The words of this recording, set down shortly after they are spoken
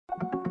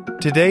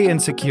Today in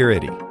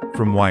Security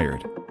from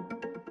Wired.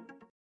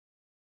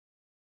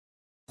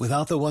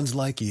 Without the ones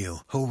like you,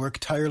 who work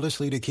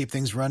tirelessly to keep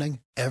things running,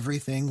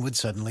 everything would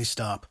suddenly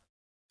stop.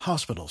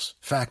 Hospitals,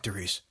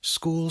 factories,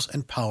 schools,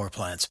 and power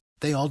plants,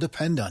 they all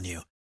depend on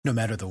you. No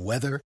matter the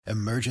weather,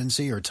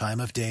 emergency, or time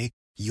of day,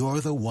 you're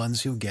the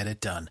ones who get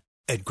it done.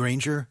 At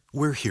Grainger,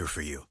 we're here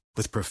for you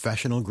with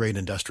professional-grade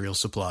industrial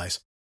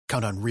supplies.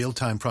 Count on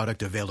real-time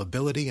product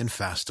availability and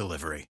fast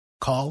delivery.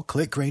 Call,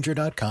 click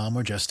Grainger.com,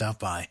 or just stop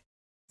by.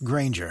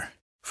 Grainger,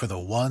 for the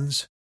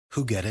ones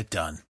who get it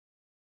done.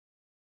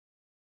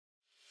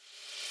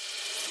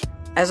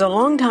 As a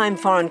longtime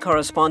foreign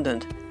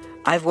correspondent,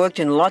 I've worked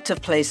in lots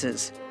of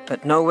places,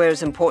 but nowhere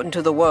as important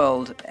to the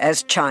world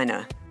as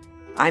China.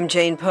 I'm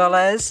Jane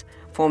Perlez,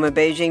 former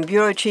Beijing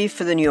bureau chief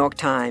for the New York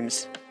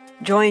Times.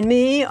 Join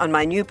me on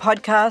my new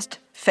podcast,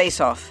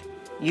 Face Off,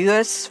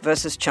 U.S.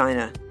 versus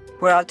China,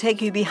 where I'll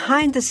take you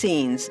behind the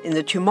scenes in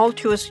the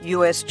tumultuous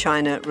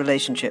U.S.-China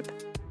relationship.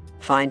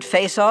 Find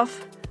Face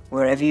Off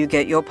wherever you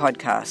get your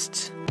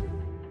podcasts.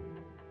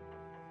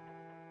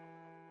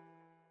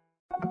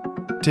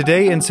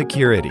 Today in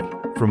Security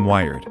from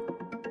Wired.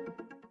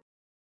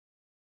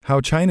 How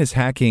China's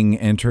hacking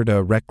entered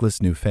a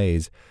reckless new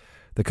phase.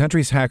 The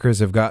country's hackers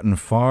have gotten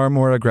far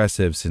more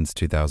aggressive since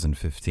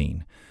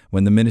 2015,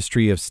 when the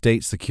Ministry of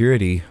State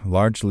Security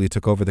largely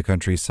took over the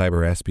country's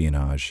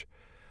cyberespionage.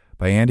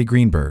 By Andy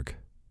Greenberg.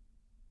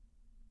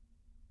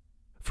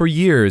 For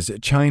years,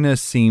 China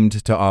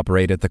seemed to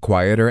operate at the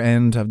quieter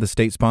end of the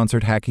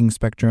state-sponsored hacking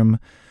spectrum,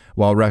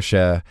 while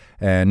Russia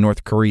and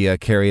North Korea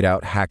carried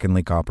out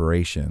hack-and-leak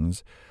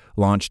operations,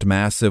 launched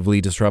massively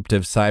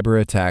disruptive cyber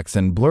attacks,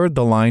 and blurred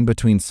the line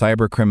between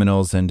cyber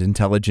criminals and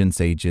intelligence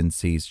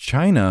agencies.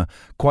 China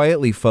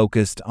quietly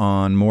focused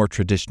on more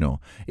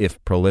traditional,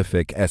 if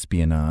prolific,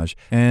 espionage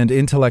and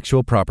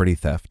intellectual property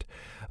theft.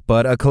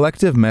 But a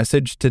collective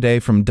message today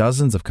from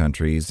dozens of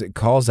countries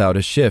calls out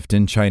a shift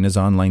in China's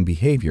online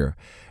behavior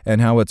and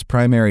how its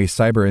primary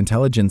cyber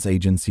intelligence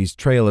agency's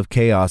trail of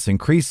chaos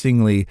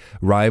increasingly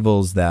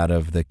rivals that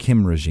of the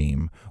Kim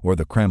regime or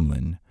the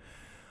Kremlin.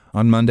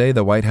 On Monday,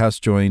 the White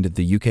House joined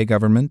the UK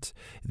government,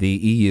 the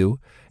EU,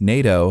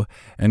 NATO,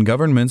 and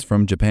governments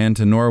from Japan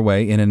to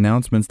Norway in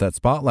announcements that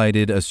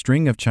spotlighted a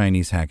string of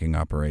Chinese hacking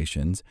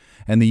operations,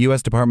 and the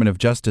U.S. Department of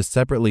Justice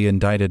separately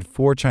indicted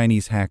 4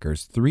 Chinese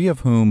hackers, 3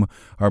 of whom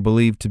are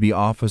believed to be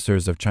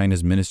officers of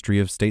China's Ministry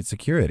of State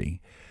Security.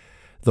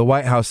 The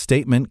White House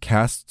statement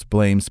casts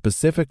blame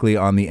specifically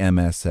on the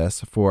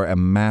MSS for a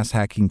mass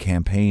hacking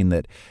campaign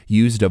that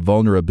used a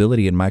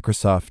vulnerability in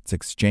Microsoft's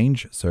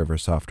Exchange server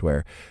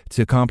software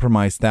to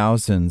compromise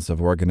thousands of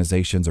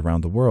organizations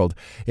around the world.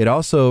 It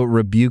also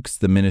rebukes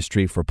the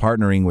ministry for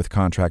partnering with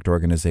contract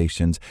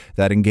organizations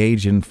that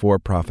engage in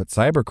for-profit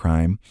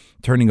cybercrime,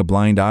 turning a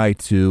blind eye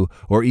to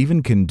or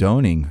even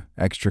condoning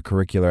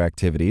extracurricular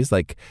activities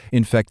like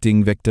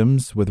infecting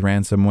victims with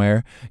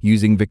ransomware,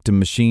 using victim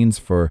machines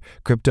for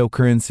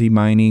cryptocurrency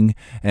mining,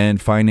 and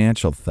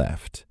financial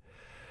theft.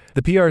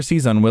 The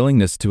PRC's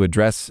unwillingness to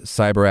address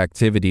cyber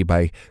activity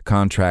by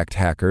contract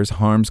hackers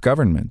harms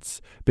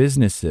governments,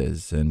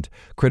 businesses, and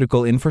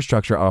critical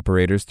infrastructure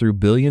operators through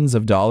billions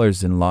of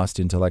dollars in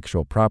lost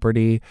intellectual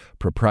property,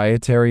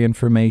 proprietary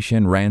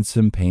information,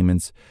 ransom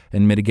payments,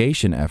 and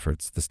mitigation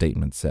efforts, the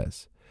statement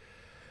says.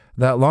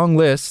 That long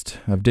list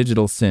of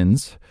digital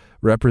sins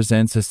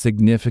represents a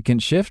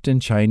significant shift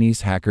in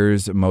Chinese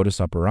hackers' modus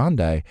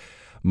operandi,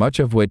 much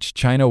of which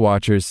China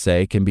watchers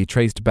say can be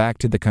traced back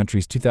to the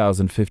country's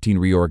 2015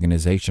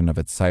 reorganization of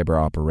its cyber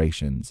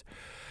operations.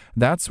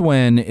 That's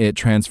when it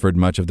transferred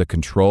much of the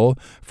control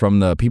from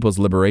the People's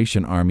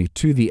Liberation Army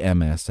to the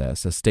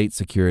MSS, a state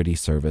security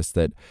service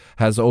that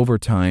has over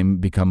time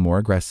become more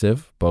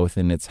aggressive, both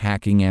in its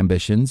hacking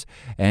ambitions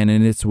and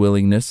in its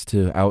willingness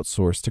to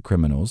outsource to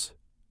criminals.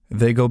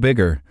 They go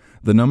bigger.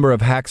 The number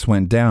of hacks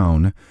went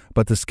down,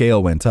 but the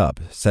scale went up,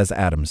 says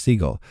Adam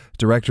Siegel,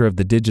 director of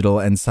the Digital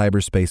and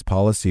Cyberspace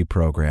Policy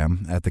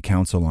Program at the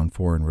Council on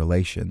Foreign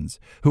Relations,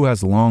 who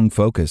has long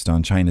focused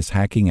on China's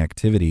hacking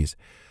activities.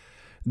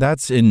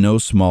 That's in no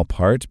small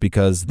part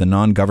because the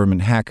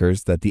non-government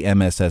hackers that the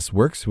MSS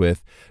works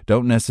with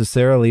don't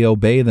necessarily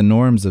obey the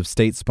norms of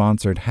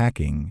state-sponsored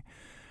hacking.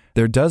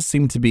 There does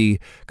seem to be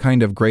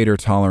kind of greater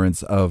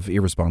tolerance of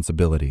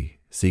irresponsibility,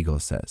 Siegel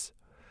says.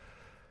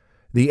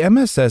 The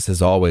MSS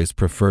has always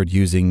preferred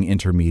using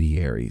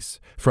intermediaries,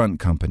 front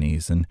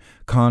companies, and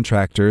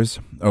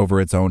contractors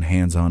over its own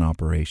hands-on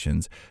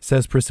operations,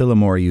 says Priscilla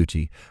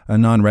Moriucci, a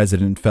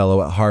non-resident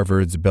fellow at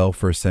Harvard's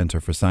Belfer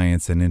Center for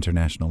Science and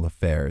International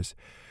Affairs.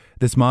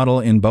 This model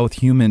in both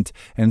human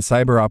and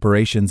cyber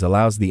operations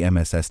allows the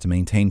MSS to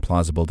maintain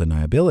plausible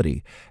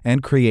deniability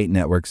and create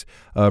networks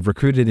of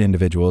recruited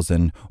individuals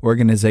and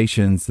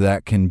organizations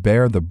that can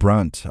bear the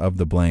brunt of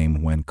the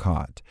blame when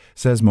caught,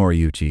 says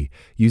Moriucci,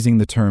 using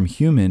the term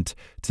human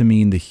to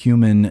mean the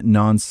human,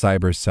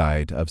 non-cyber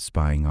side of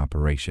spying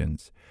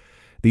operations.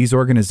 These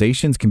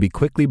organizations can be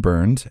quickly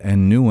burned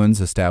and new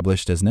ones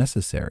established as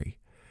necessary.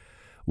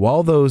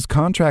 While those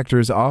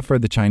contractors offer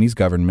the Chinese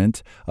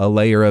government a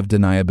layer of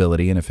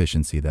deniability and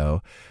efficiency,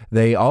 though,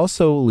 they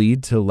also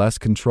lead to less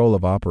control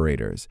of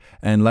operators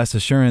and less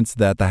assurance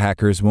that the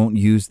hackers won't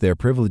use their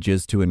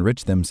privileges to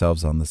enrich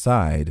themselves on the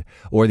side,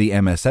 or the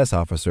MSS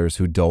officers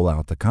who dole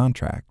out the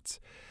contracts.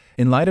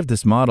 In light of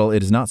this model,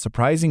 it is not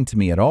surprising to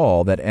me at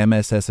all that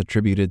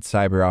MSS-attributed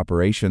cyber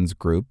operations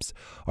groups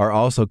are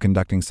also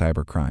conducting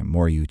cybercrime,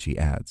 Moriuchi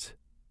adds.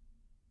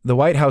 The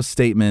White House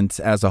statement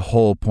as a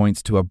whole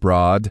points to a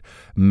broad,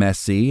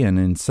 messy, and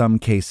in some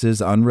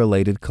cases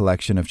unrelated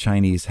collection of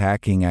Chinese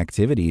hacking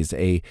activities.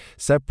 A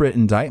separate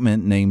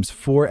indictment names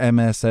 4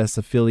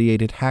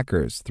 MSS-affiliated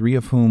hackers, 3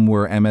 of whom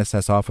were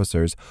MSS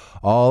officers,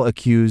 all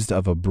accused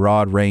of a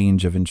broad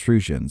range of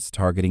intrusions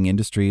targeting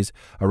industries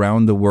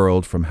around the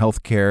world from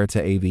healthcare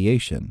to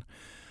aviation.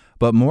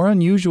 But more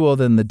unusual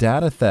than the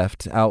data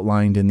theft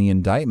outlined in the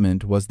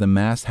indictment was the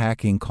mass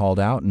hacking called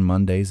out in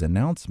Monday's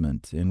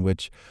announcement, in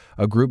which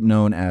a group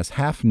known as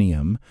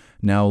Hafnium,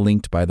 now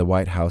linked by the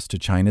White House to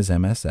China's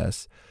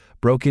MSS,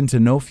 broke into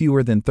no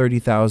fewer than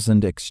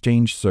 30,000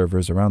 exchange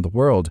servers around the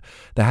world.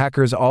 The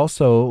hackers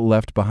also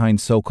left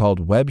behind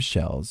so-called web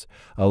shells,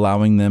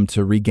 allowing them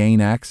to regain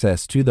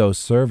access to those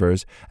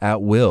servers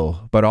at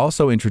will, but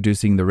also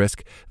introducing the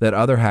risk that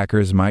other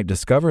hackers might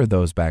discover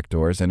those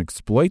backdoors and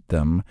exploit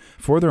them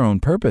for their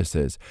own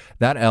purposes.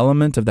 That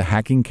element of the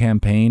hacking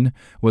campaign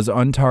was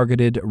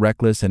untargeted,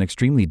 reckless, and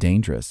extremely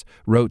dangerous,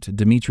 wrote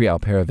Dmitry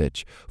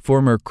Alperovich,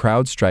 former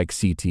CrowdStrike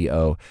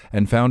CTO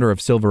and founder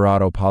of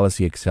Silverado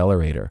Policy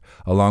Accelerator,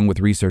 along with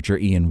researcher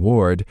Ian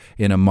Ward,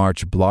 in a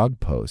March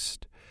blog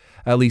post.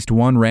 At least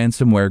one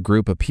ransomware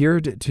group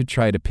appeared to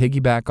try to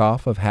piggyback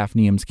off of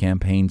Hafnium's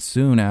campaign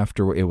soon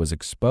after it was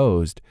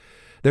exposed.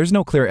 There's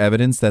no clear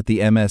evidence that the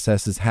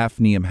MSS's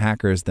Hafnium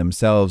hackers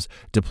themselves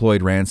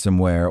deployed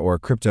ransomware or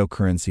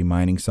cryptocurrency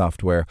mining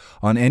software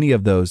on any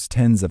of those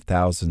tens of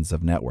thousands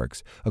of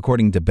networks,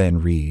 according to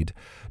Ben Reed,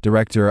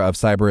 director of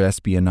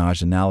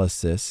cyberespionage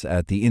analysis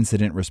at the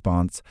incident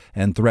response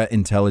and threat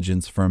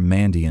intelligence firm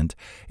Mandiant.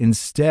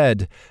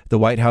 Instead, the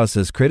White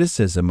House's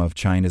criticism of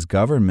China's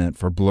government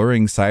for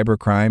blurring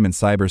cybercrime and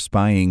cyber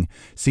spying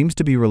seems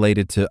to be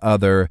related to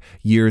other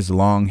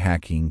years-long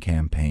hacking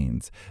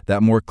campaigns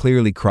that more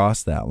clearly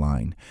cross that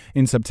line.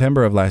 In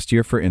September of last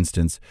year, for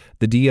instance,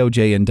 the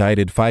DOJ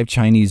indicted 5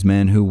 Chinese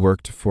men who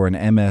worked for an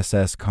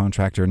MSS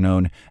contractor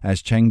known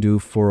as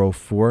Chengdu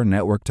 404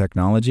 Network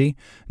Technology,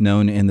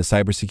 known in the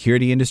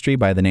cybersecurity industry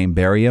by the name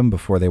Barium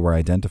before they were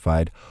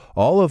identified,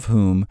 all of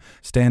whom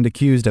stand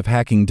accused of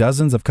hacking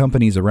dozens of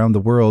companies around the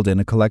world in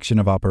a collection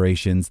of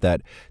operations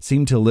that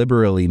seem to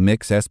liberally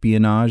mix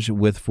espionage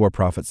with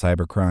for-profit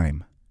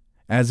cybercrime.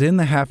 As in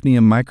the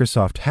Hafnium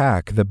Microsoft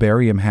hack, the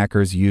Barium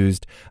hackers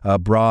used a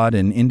broad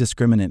and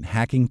indiscriminate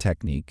hacking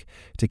technique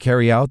to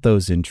carry out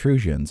those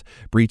intrusions,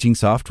 breaching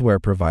software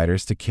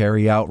providers to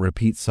carry out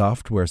repeat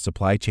software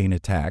supply chain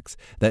attacks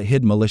that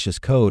hid malicious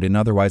code in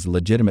otherwise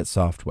legitimate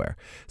software,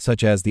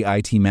 such as the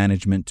IT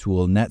management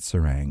tool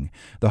NetSerang,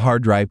 the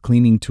hard drive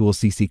cleaning tool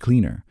CC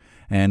Cleaner,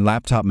 and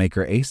laptop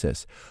maker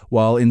Asus.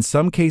 While in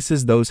some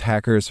cases those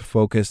hackers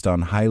focused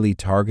on highly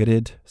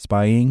targeted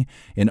spying,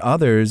 in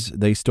others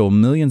they stole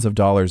millions of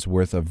dollars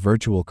worth of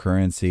virtual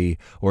currency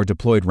or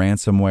deployed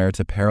ransomware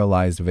to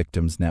paralyze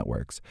victims'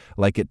 networks,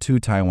 like at 2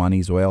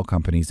 Taiwanese oil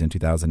companies in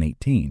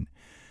 2018.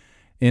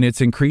 In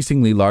its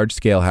increasingly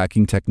large-scale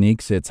hacking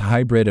techniques, its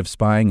hybrid of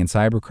spying and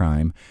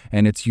cybercrime,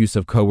 and its use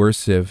of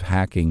coercive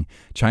hacking,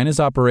 China's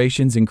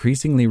operations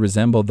increasingly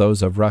resemble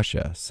those of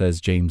Russia,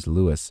 says James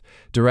Lewis,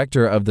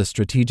 director of the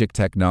Strategic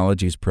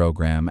Technologies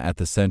Program at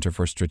the Center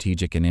for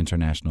Strategic and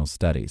International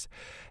Studies.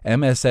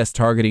 MSS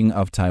targeting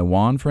of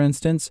Taiwan, for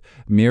instance,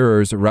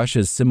 mirrors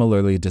Russia's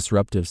similarly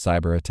disruptive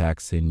cyber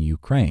attacks in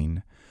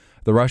Ukraine.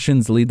 The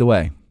Russians lead the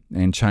way,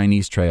 and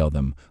Chinese trail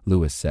them,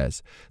 Lewis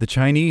says. The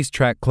Chinese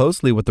track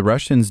closely what the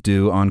Russians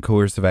do on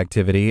coercive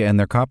activity, and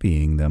they're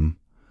copying them.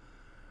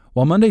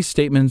 While Monday's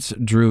statements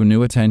drew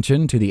new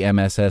attention to the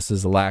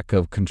MSS's lack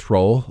of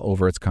control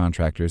over its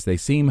contractors, they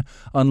seem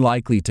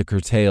unlikely to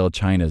curtail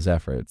China's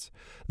efforts.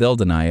 They'll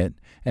deny it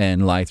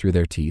and lie through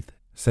their teeth,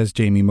 says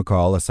Jamie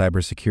McCall, a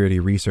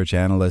cybersecurity research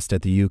analyst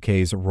at the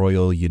UK's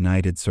Royal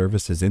United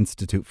Services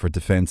Institute for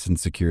Defence and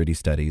Security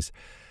Studies.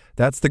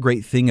 That's the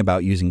great thing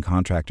about using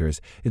contractors.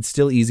 It's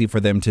still easy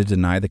for them to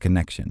deny the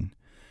connection.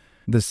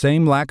 The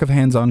same lack of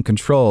hands-on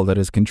control that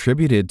has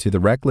contributed to the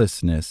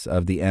recklessness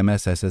of the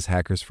MSS's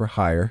hackers for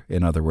hire,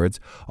 in other words,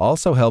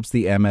 also helps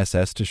the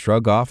MSS to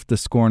shrug off the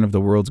scorn of the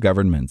world's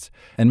governments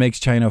and makes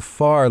China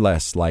far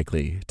less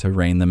likely to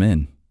rein them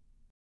in.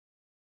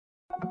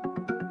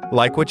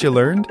 Like what you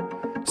learned?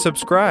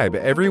 Subscribe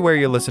everywhere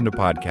you listen to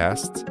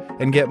podcasts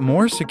and get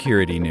more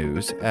security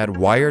news at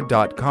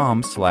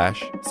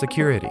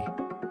wired.com/security.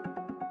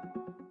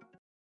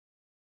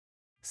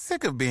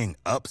 Sick of being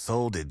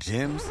upsold at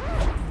gyms?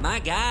 My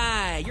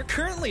guy, you're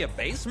currently a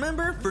base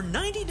member? For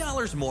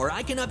 $90 more,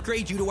 I can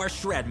upgrade you to our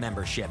Shred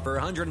membership. For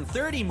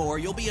 $130 more,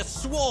 you'll be a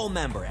Swole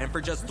member. And for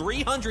just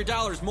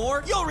 $300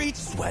 more, you'll reach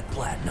Sweat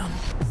Platinum.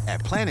 At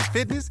Planet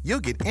Fitness,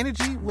 you'll get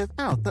energy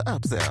without the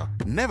upsell.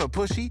 Never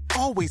pushy,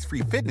 always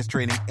free fitness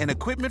training and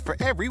equipment for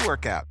every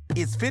workout.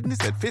 It's fitness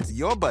that fits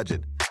your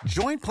budget.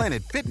 Join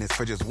Planet Fitness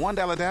for just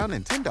 $1 down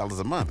and $10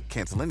 a month.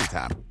 Cancel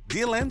anytime.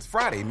 Deal ends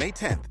Friday, May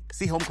 10th.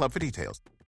 See Home Club for details.